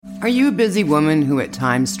Are you a busy woman who at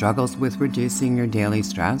times struggles with reducing your daily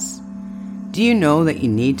stress? Do you know that you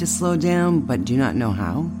need to slow down but do not know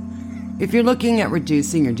how? If you're looking at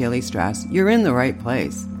reducing your daily stress, you're in the right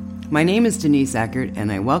place. My name is Denise Eckert,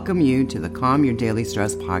 and I welcome you to the Calm Your Daily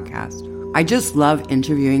Stress podcast. I just love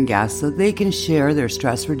interviewing guests so they can share their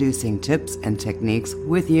stress-reducing tips and techniques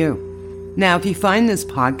with you. Now, if you find this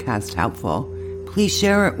podcast helpful, please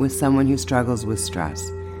share it with someone who struggles with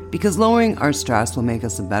stress, because lowering our stress will make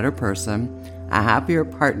us a better person, a happier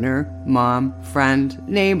partner, mom, friend,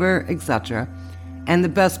 neighbor, etc. And the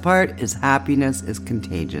best part is happiness is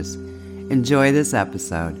contagious. Enjoy this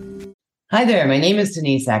episode. Hi there, my name is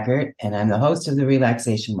Denise Eckert, and I'm the host of the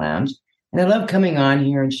Relaxation Lounge. And I love coming on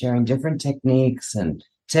here and sharing different techniques and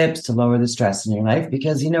tips to lower the stress in your life,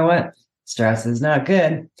 because you know what? Stress is not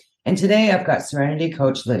good. And today I've got Serenity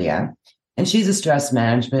coach Lydia, and she's a stress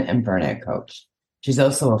management and burnout coach. She's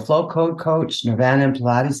also a flow code coach, Nirvana and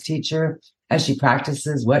Pilates teacher, as she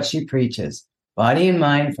practices what she preaches, body and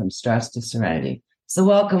mind from stress to serenity. So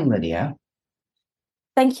welcome, Lydia.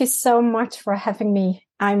 Thank you so much for having me.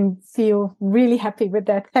 I feel really happy with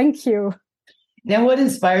that. Thank you. Now, what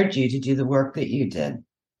inspired you to do the work that you did?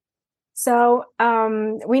 So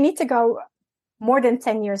we need to go more than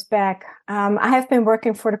 10 years back. I have been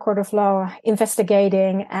working for the Court of Law,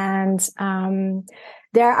 investigating, and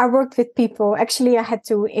there I worked with people. Actually, I had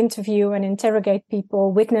to interview and interrogate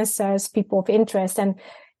people, witnesses, people of interest. And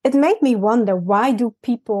it made me wonder, why do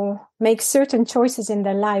people make certain choices in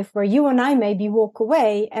their life where you and I maybe walk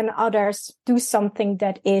away and others do something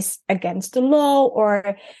that is against the law,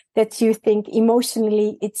 or that you think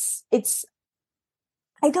emotionally it's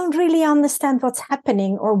I don't really understand what's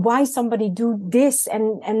happening, or why somebody do this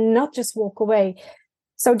and not just walk away.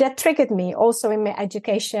 So that triggered me. Also in my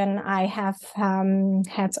education, I have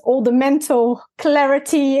had all the mental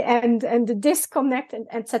clarity and the disconnect and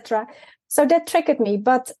etc. So that triggered me.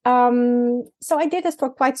 But so I did it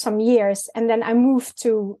for quite some years. And then I moved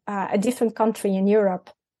to a different country in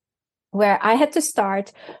Europe, where I had to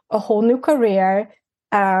start a whole new career,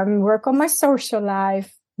 work on my social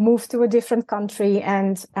life, move to a different country.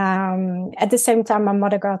 And at the same time, my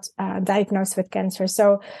mother got diagnosed with cancer.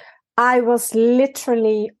 So I was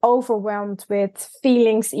literally overwhelmed with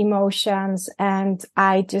feelings, emotions, and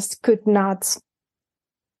I just could not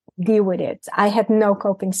deal with it. I had no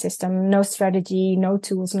coping system, no strategy, no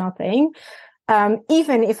tools, nothing.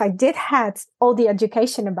 Even if I did had all the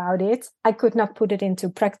education about it, I could not put it into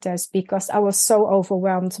practice because I was so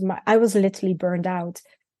overwhelmed. I was literally burned out.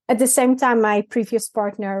 At the same time, my previous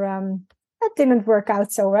partner, that didn't work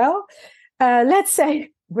out so well. Let's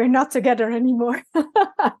say we're not together anymore.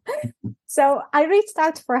 So I reached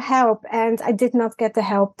out for help, and I did not get the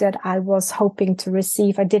help that I was hoping to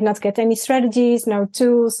receive. I did not get any strategies, no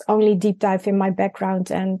tools, only deep dive in my background.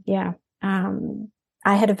 And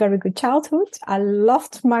I had a very good childhood. I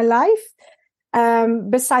loved my life,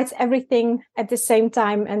 besides everything at the same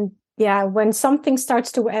time. And when something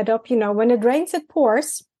starts to add up, when it rains, it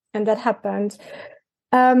pours. And that happened.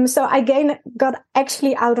 So I got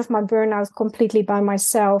actually out of my burnout completely by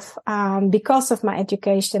myself, because of my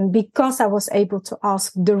education, because I was able to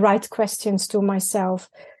ask the right questions to myself.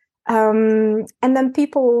 And then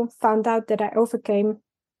people found out that I overcame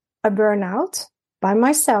a burnout by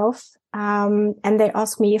myself. And they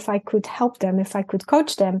asked me if I could help them, if I could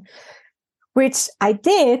coach them, which I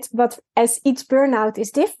did. But as each burnout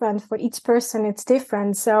is different for each person, it's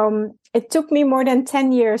different. So it took me more than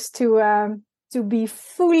 10 years to be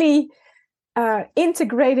fully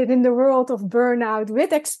integrated in the world of burnout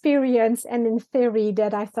with experience and in theory,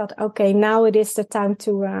 that I thought, okay, now it is the time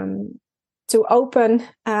to open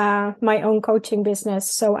my own coaching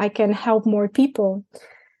business so I can help more people.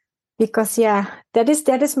 Because that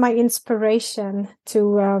is my inspiration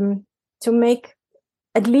to make,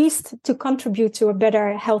 at least to contribute to a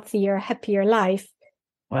better, healthier, happier life.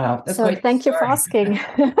 Wow. So thank you for asking.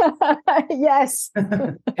 Yes.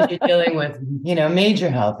 You're dealing with, major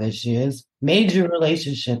health issues, major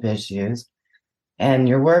relationship issues, and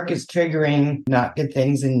your work is triggering not good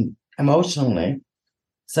things emotionally.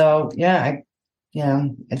 So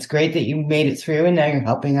it's great that you made it through and now you're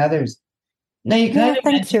helping others. Now you kind of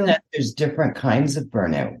mentioned that there's different kinds of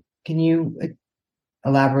burnout. Can you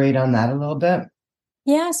elaborate on that a little bit?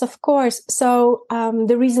 Yes, of course. So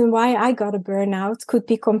the reason why I got a burnout could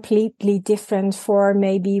be completely different for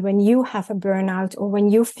maybe when you have a burnout or when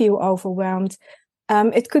you feel overwhelmed.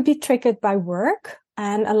 It could be triggered by work.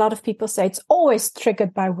 And a lot of people say it's always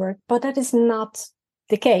triggered by work, but that is not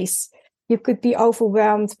the case. You could be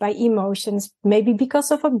overwhelmed by emotions, maybe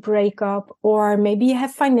because of a breakup, or maybe you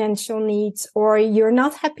have financial needs, or you're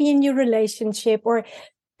not happy in your relationship, or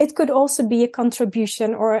it could also be a contribution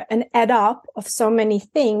or an add up of so many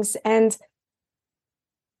things. And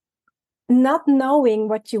not knowing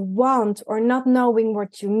what you want or not knowing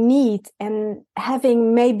what you need and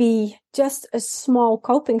having maybe just a small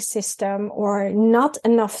coping system or not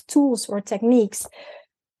enough tools or techniques,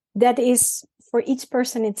 that is for each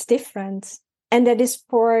person, it's different. And it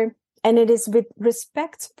is with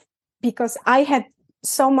respect, because I had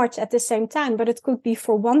so much at the same time, but it could be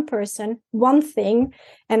for one person, one thing.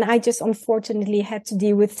 And I just unfortunately had to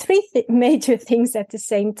deal with three major things at the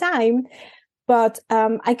same time. But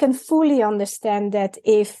I can fully understand that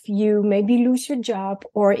if you maybe lose your job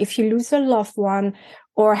or if you lose a loved one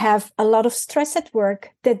or have a lot of stress at work,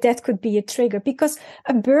 that could be a trigger, because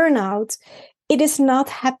a burnout, it is not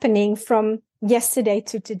happening from yesterday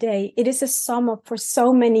to today. It is a sum up for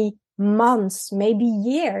so many months, maybe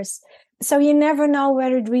years. So you never know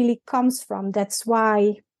where it really comes from. That's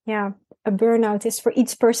why, a burnout is for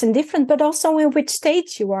each person different, but also in which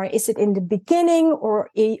stage you are. Is it in the beginning, or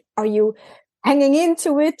are you hanging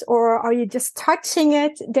into it, or are you just touching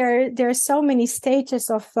it? There are so many stages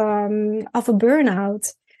of a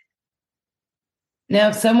burnout. Now,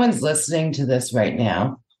 if someone's listening to this right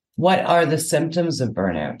now, what are the symptoms of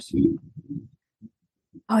burnout?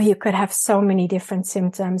 Oh, you could have so many different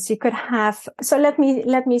symptoms. You could have, so let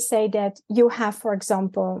me say that you have, for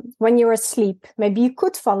example, when you're asleep, maybe you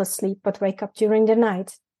could fall asleep, but wake up during the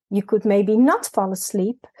night. You could maybe not fall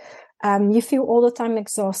asleep. You feel all the time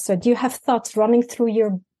exhausted. You have thoughts running through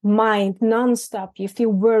your mind nonstop. You feel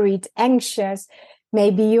worried, anxious.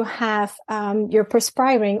 Maybe you have, you're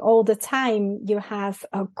perspiring all the time. You have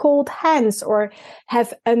cold hands, or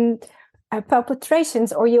have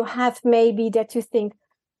palpitations, or you have maybe that you think,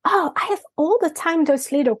 oh, I have all the time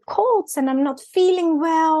those little colds and I'm not feeling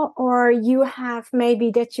well. Or you have maybe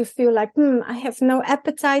that you feel like, I have no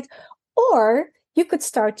appetite. Or you could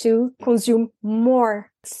start to consume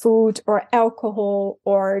more food or alcohol,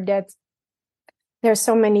 or that there's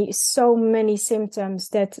so many symptoms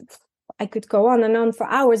that I could go on and on for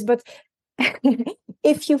hours. But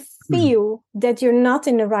if you feel that you're not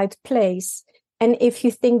in the right place, and if you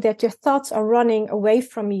think that your thoughts are running away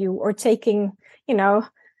from you or taking,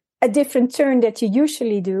 a different turn that you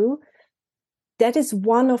usually do, that is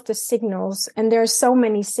one of the signals. And there are so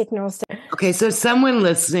many signals. Okay, so someone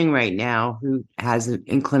listening right now who has an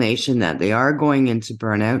inclination that they are going into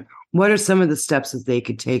burnout, what are some of the steps that they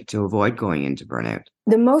could take to avoid going into burnout?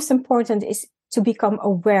 The most important is to become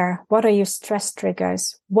aware. What are your stress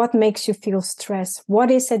triggers? What makes you feel stressed?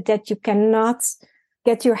 What is it that you cannot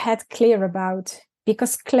get your head clear about?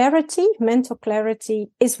 Because clarity, mental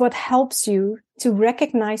clarity, is what helps you to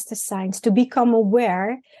recognize the signs, to become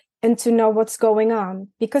aware and to know what's going on.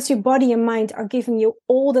 Because your body and mind are giving you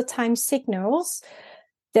all the time signals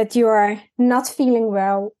that you are not feeling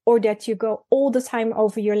well, or that you go all the time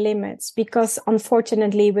over your limits. Because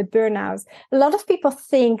unfortunately with burnout, a lot of people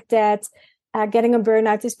think that getting a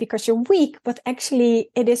burnout is because you're weak, but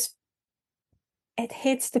actually it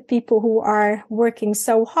hits the people who are working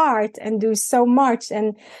so hard and do so much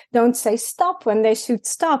and don't say stop when they should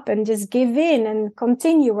stop, and just give in and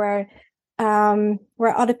continue where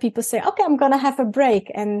other people say, okay, I'm going to have a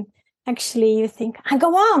break. And actually you think, I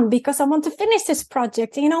go on because I want to finish this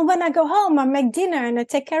project. When I go home, I make dinner and I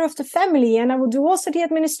take care of the family, and I will do also the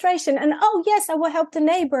administration. And oh yes, I will help the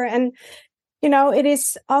neighbor. And, it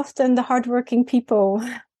is often the hardworking people.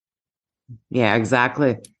 Yeah,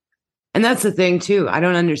 exactly. And that's the thing too. I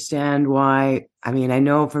don't understand why. I mean, I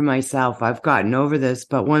know for myself, I've gotten over this,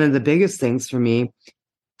 but one of the biggest things for me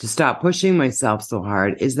to stop pushing myself so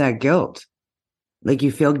hard is that guilt. Like,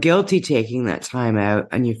 you feel guilty taking that time out,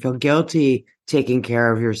 and you feel guilty taking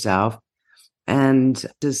care of yourself. And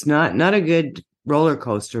it's not a good roller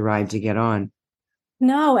coaster ride to get on.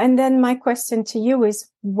 No. And then my question to you is,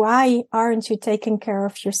 why aren't you taking care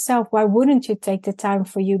of yourself? Why wouldn't you take the time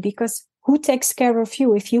for you? Because who takes care of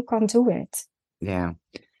you if you can't do it? Yeah.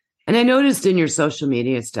 And I noticed in your social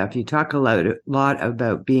media stuff, you talk a lot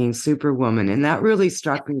about being superwoman. And that really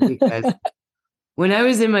struck me because when I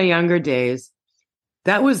was in my younger days,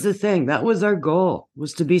 that was the thing. That was our goal,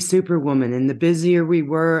 was to be superwoman. And the busier we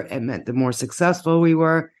were, it meant the more successful we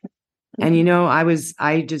were. And,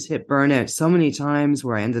 I just hit burnout so many times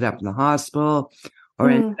where I ended up in the hospital or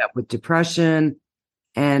ended up with depression.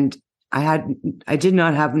 And I did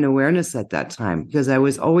not have an awareness at that time, because I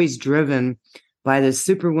was always driven by this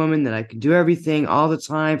superwoman that I could do everything all the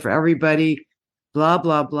time for everybody, blah,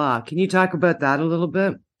 blah, blah. Can you talk about that a little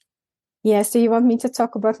bit? Yes. Do you want me to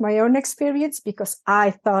talk about my own experience? Because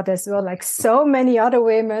I thought as well, like so many other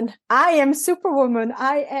women, I am superwoman.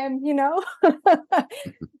 I am,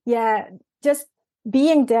 Yeah, just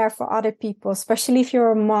being there for other people, especially if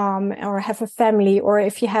you're a mom or have a family, or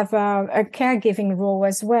if you have a caregiving role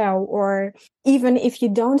as well, or even if you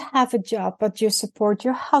don't have a job, but you support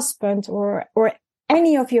your husband or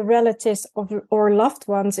any of your relatives or loved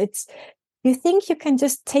ones, you think you can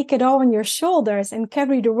just take it all on your shoulders and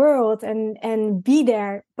carry the world and be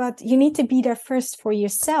there. But you need to be there first for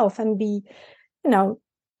yourself and be,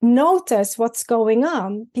 notice what's going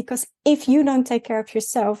on. Because if you don't take care of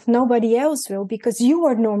yourself, nobody else will, because you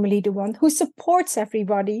are normally the one who supports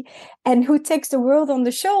everybody and who takes the world on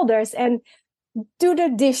the shoulders and do the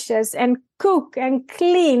dishes and cook and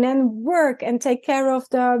clean and work and take care of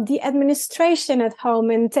the administration at home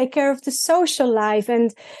and take care of the social life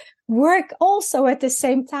and work also at the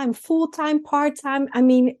same time, full-time, part-time. I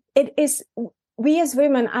mean, it is, we as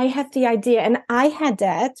women, I have the idea, and I had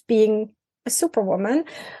that being a superwoman.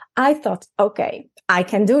 I thought, okay, I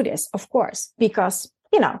can do this, of course, because,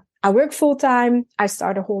 I work full-time, I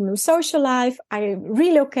start a whole new social life, I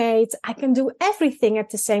relocate, I can do everything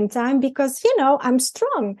at the same time because, I'm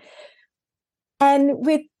strong. And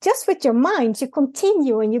with your mind, you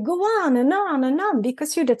continue and you go on and on and on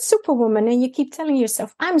because you're that superwoman and you keep telling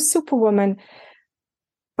yourself, I'm superwoman.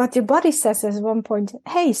 But your body says at one point,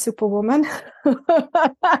 hey, superwoman,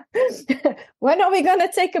 when are we going to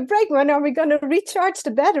take a break? When are we going to recharge the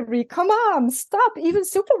battery? Come on, stop. Even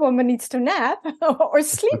superwoman needs to nap or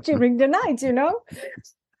sleep during the night,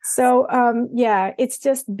 So, it's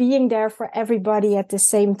just being there for everybody at the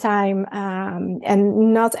same time,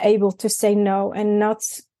 and not able to say no and not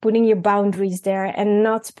putting your boundaries there and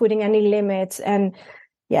not putting any limits. And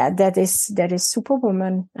that is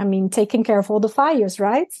superwoman. I mean, taking care of all the fires,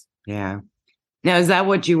 right? Yeah. Now, is that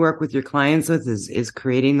what you work with your clients with, is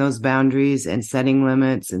creating those boundaries and setting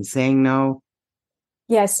limits and saying no?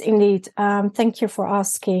 Yes, indeed. Thank you for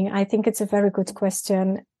asking. I think it's a very good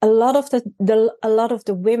question. A lot of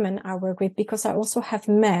the women I work with, because I also have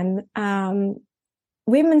men,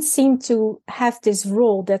 women seem to have this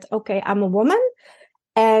role that, okay, I'm a woman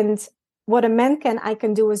and what a man I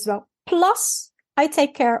can do as well. Plus, I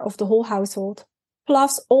take care of the whole household,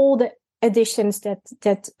 plus all the additions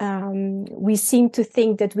that we seem to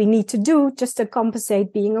think that we need to do just to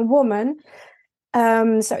compensate being a woman.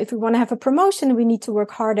 So if we want to have a promotion, we need to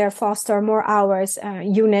work harder, faster, more hours,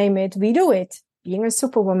 you name it, we do it, being a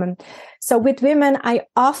superwoman. So with women, I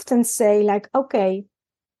often say like, okay,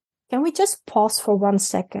 can we just pause for 1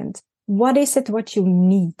 second? What is it what you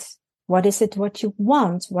need? What is it what you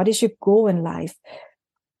want? What is your goal in life?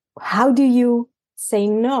 How do you say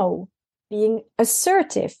no? Being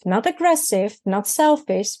assertive, not aggressive, not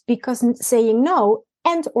selfish, because saying no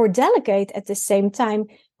and or delegate at the same time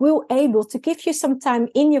will able to give you some time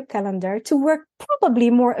in your calendar to work probably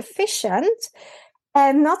more efficient,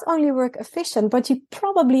 and not only work efficient, but you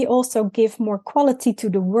probably also give more quality to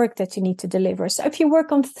the work that you need to deliver. So if you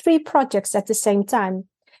work on 3 projects at the same time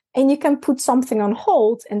and you can put something on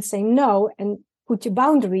hold and say no and put your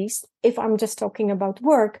boundaries, if I'm just talking about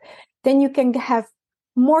work, then you can have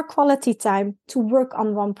more quality time to work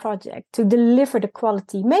on one project, to deliver the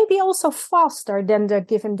quality, maybe also faster than the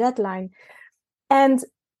given deadline. And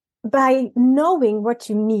by knowing what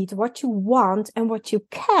you need, what you want, and what you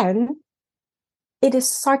can, it is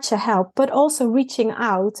such a help. But also reaching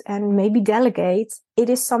out and maybe delegate, it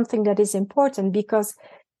is something that is important because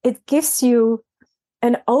it gives you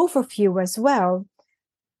an overview as well.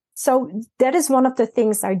 So that is one of the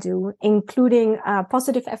things I do, including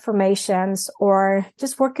positive affirmations or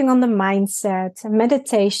just working on the mindset,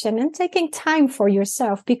 meditation, and taking time for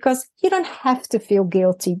yourself, because you don't have to feel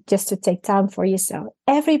guilty just to take time for yourself.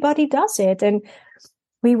 Everybody does it. And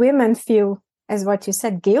we women feel, as what you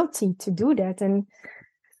said, guilty to do that. And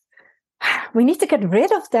we need to get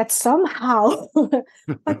rid of that somehow.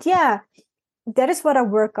 But that is what I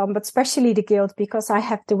work on, but especially the guilt, because I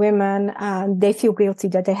have the women, they feel guilty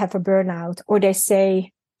that they have a burnout, or they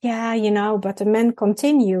say, but the men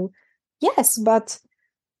continue. Yes, but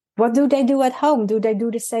what do they do at home? Do they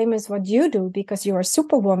do the same as what you do? Because you're a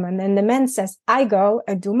superwoman. And the man says, I go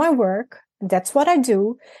and do my work. That's what I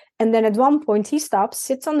do. And then at one point he stops,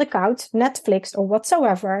 sits on the couch, Netflix or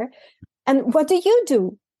whatsoever. And what do you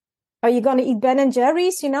do? Are you going to eat Ben and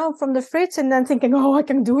Jerry's, from the fridge and then thinking, oh, I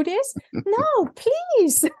can do this? No,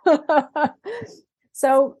 please.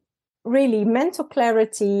 So really mental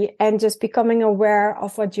clarity and just becoming aware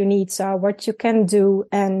of what your needs are, what you can do,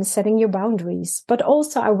 and setting your boundaries. But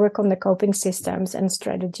also I work on the coping systems and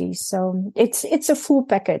strategies. So it's a full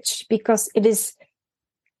package, because it is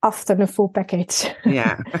often a full package.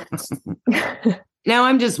 Yeah. Now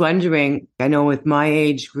I'm just wondering, I know with my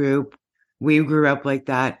age group, we grew up like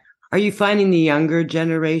that. Are you finding the younger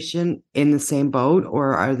generation in the same boat,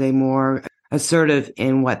 or are they more assertive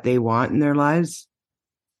in what they want in their lives?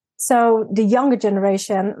 So the younger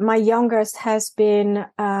generation, my youngest has been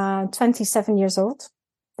 27 years old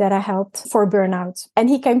that I helped for burnout. And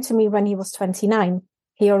he came to me when he was 29.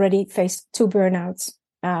 He already faced 2 burnouts.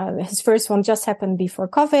 His first one just happened before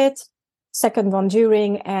COVID, second one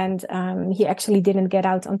during, and he actually didn't get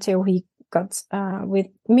out until he got with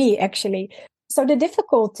me, actually. So the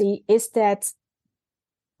difficulty is that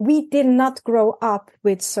we did not grow up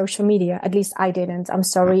with social media. At least I didn't. I'm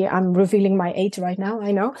sorry. I'm revealing my age right now.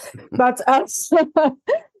 I know. But so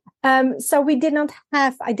I did not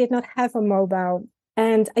have a mobile,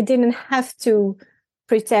 and I didn't have to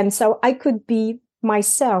pretend. So I could be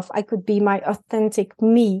myself. I could be my authentic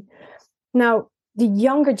me. Now, the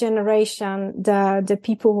younger generation, the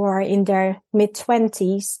people who are in their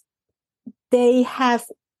mid-20s, they have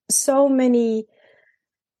so many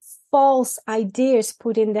false ideas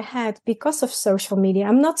put in the head because of social media.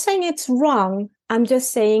 I'm not saying it's wrong. I'm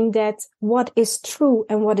just saying that what is true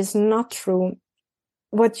and what is not true.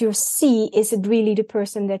 What you see, is it really the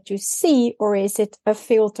person that you see, or is it a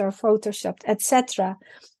filter, photoshopped, etc.?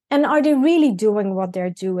 And are they really doing what they're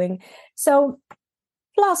doing? So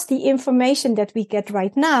plus the information that we get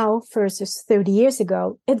right now versus 30 years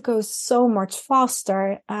ago, it goes so much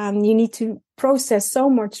faster. You need to process so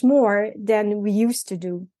much more than we used to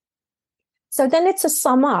do. So then it's a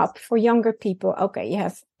sum up for younger people. Okay, you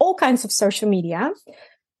have all kinds of social media,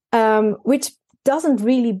 which doesn't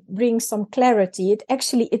really bring some clarity.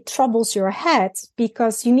 It troubles your head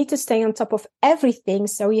because you need to stay on top of everything.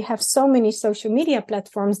 So you have so many social media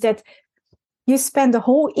platforms that you spend the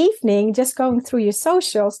whole evening just going through your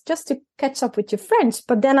socials just to catch up with your friends.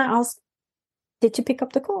 But then I ask, did you pick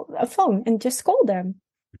up a phone and just call them?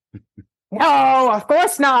 No, of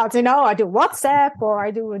course not. I do WhatsApp or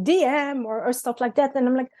I do a DM or stuff like that. And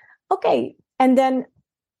I'm like, okay. And then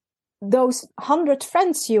those 100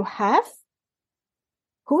 friends you have,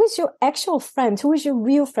 who is your actual friend? Who is your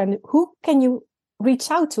real friend? Who can you reach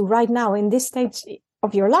out to right now in this stage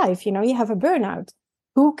of your life? You have a burnout.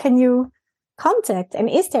 Who can you contact and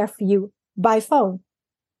is there for you by phone?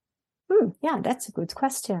 Yeah, that's a good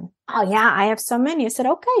question. Oh, yeah, I have so many. I said,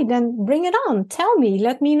 okay, then bring it on. Tell me,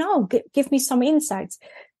 let me know, give me some insights.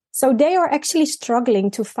 So they are actually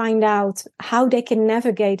struggling to find out how they can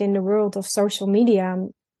navigate in the world of social media.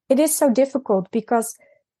 It is so difficult because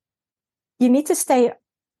you need to stay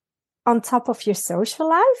on top of your social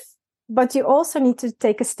life, but you also need to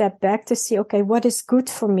take a step back to see, okay, what is good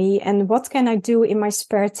for me and what can I do in my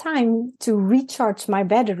spare time to recharge my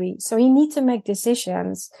battery? So you need to make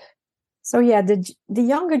decisions. So yeah, the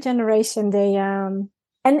younger generation, they and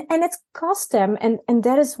it costs them, and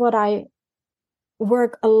that is what I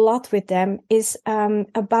work a lot with them is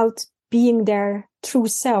about being their true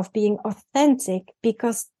self, being authentic,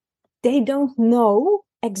 because they don't know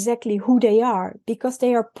exactly who they are, because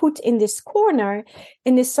they are put in this corner,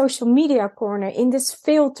 in this social media corner, in this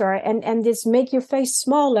filter, and this make your face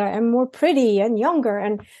smaller and more pretty and younger,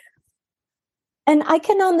 and I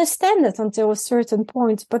can understand it until a certain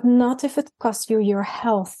point, but not if it costs you your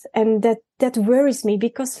health. And that worries me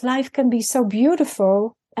because life can be so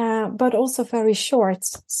beautiful, but also very short.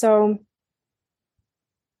 So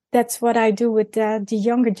that's what I do with the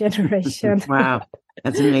younger generation. Wow,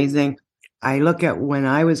 that's amazing. I look at when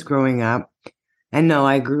I was growing up, and no,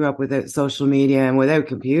 I grew up without social media and without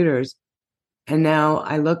computers. And now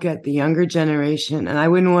I look at the younger generation and I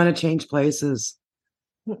wouldn't want to change places.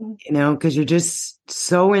 Because you're just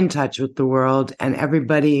so in touch with the world and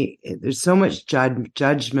everybody, there's so much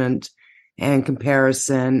judgment and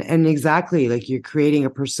comparison. And exactly, like you're creating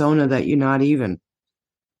a persona that you're not even.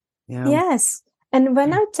 Yes. And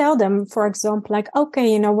when I tell them, for example, like,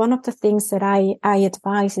 okay, one of the things that I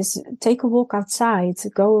advise is take a walk outside,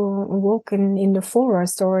 go walk in the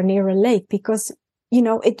forest or near a lake, because,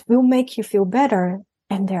 it will make you feel better.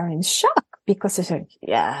 And they're in shock because they're like,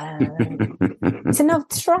 yeah. So now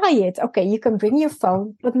try it. Okay, you can bring your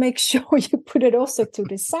phone, but make sure you put it also to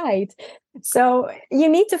the side. So you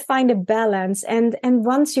need to find a balance. And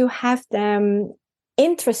once you have them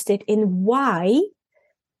interested in why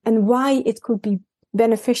it could be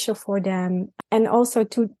beneficial for them, and also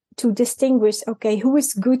to distinguish, okay, who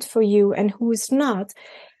is good for you and who is not,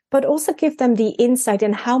 but also give them the insight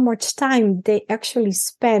in how much time they actually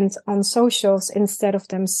spend on socials instead of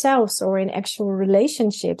themselves or in actual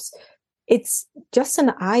relationships. It's just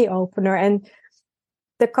an eye opener. And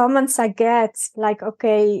the comments I get, like,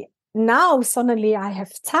 okay, now suddenly I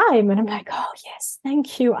have time. And I'm like, oh, yes,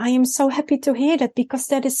 thank you. I am so happy to hear that, because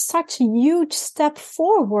that is such a huge step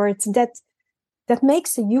forward that that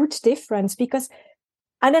makes a huge difference. Because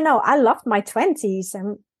I don't know, I loved my 20s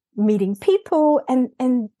and meeting people,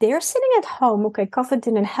 and they're sitting at home. Okay, COVID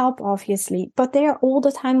didn't help, obviously, but they are all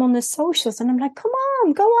the time on the socials. And I'm like, come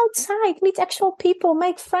on, go outside, meet actual people,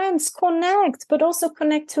 make friends, connect, but also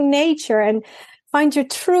connect to nature and find your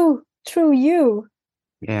true you.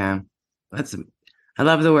 Yeah, I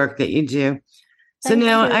love the work that you do. So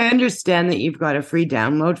now I understand that you've got a free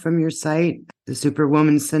download from your site, the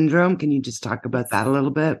Superwoman Syndrome. Can you just talk about that a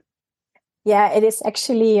little bit? Yeah, it is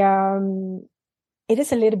actually it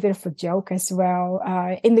is a little bit of a joke as well,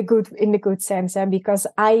 in the good sense, because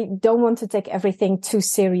I don't want to take everything too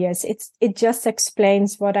serious. It just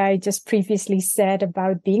explains what I just previously said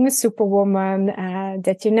about being a superwoman,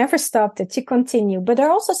 that you never stop, that you continue. But there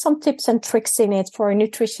are also some tips and tricks in it for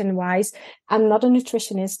nutrition wise. I'm not a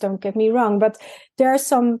nutritionist, don't get me wrong, but there are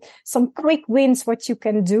some quick wins what you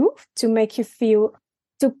can do to make you feel,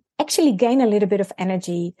 to actually gain a little bit of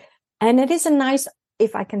energy. And it is a nice,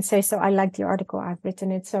 if I can say so, I like the article, I've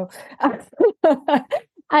written it. So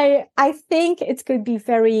I think it could be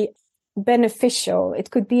very beneficial. It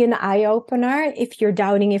could be an eye-opener if you're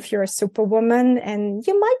doubting if you're a superwoman, and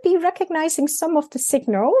you might be recognizing some of the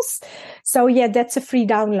signals. So yeah, that's a free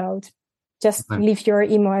download. Just leave your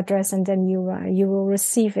email address and then you will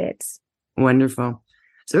receive it. Wonderful.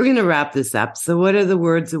 So we're going to wrap this up. So what are the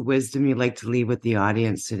words of wisdom you'd like to leave with the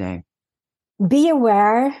audience today? Be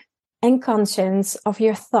aware and conscious of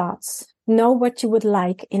your thoughts. Know what you would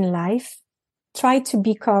like in life. Try to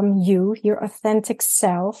become you, your authentic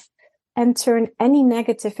self, and turn any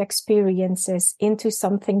negative experiences into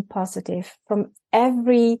something positive. From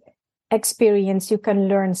every experience, you can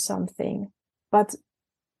learn something, but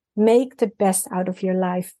make the best out of your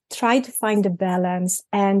life. Try to find a balance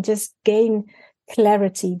and just gain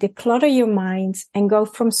clarity, declutter your mind, and go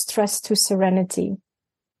from stress to serenity.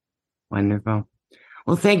 Wonderful.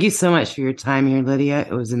 Well, thank you so much for your time here, Lydia.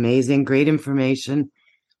 It was amazing. Great information.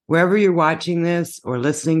 Wherever you're watching this or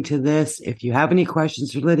listening to this, if you have any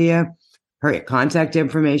questions for Lydia, her contact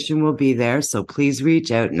information will be there. So please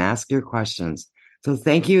reach out and ask your questions. So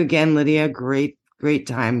thank you again, Lydia. Great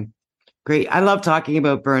time. Great. I love talking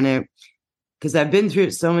about burnout because I've been through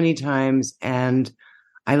it so many times, and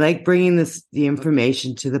I like bringing the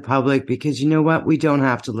information to the public because you know what? We don't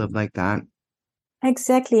have to live like that.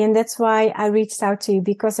 Exactly. And that's why I reached out to you,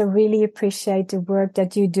 because I really appreciate the work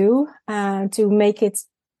that you do to make it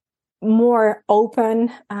more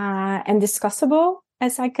open and discussable,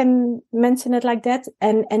 as I can mention it like that,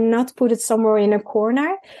 and not put it somewhere in a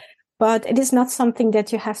corner. But it is not something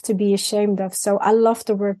that you have to be ashamed of. So I love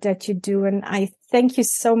the work that you do. And I thank you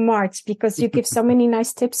so much because you give so many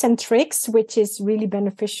nice tips and tricks, which is really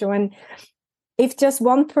beneficial. And if just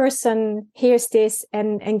one person hears this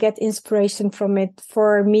and get inspiration from it,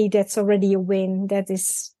 for me, that's already a win. That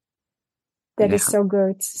is so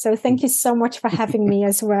good. So thank you so much for having me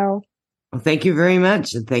as well. Well, thank you very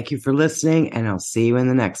much. And thank you for listening. And I'll see you in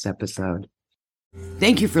the next episode.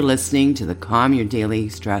 Thank you for listening to the Calm Your Daily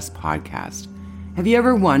Stress podcast. Have you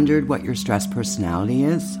ever wondered what your stress personality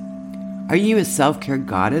is? Are you a self-care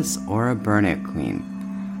goddess or a burnout queen?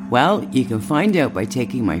 Well, you can find out by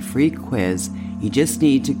taking my free quiz. You just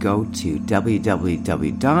need to go to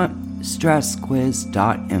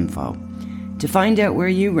www.stressquiz.info to find out where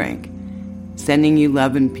you rank. Sending you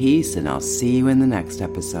love and peace, and I'll see you in the next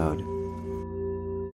episode.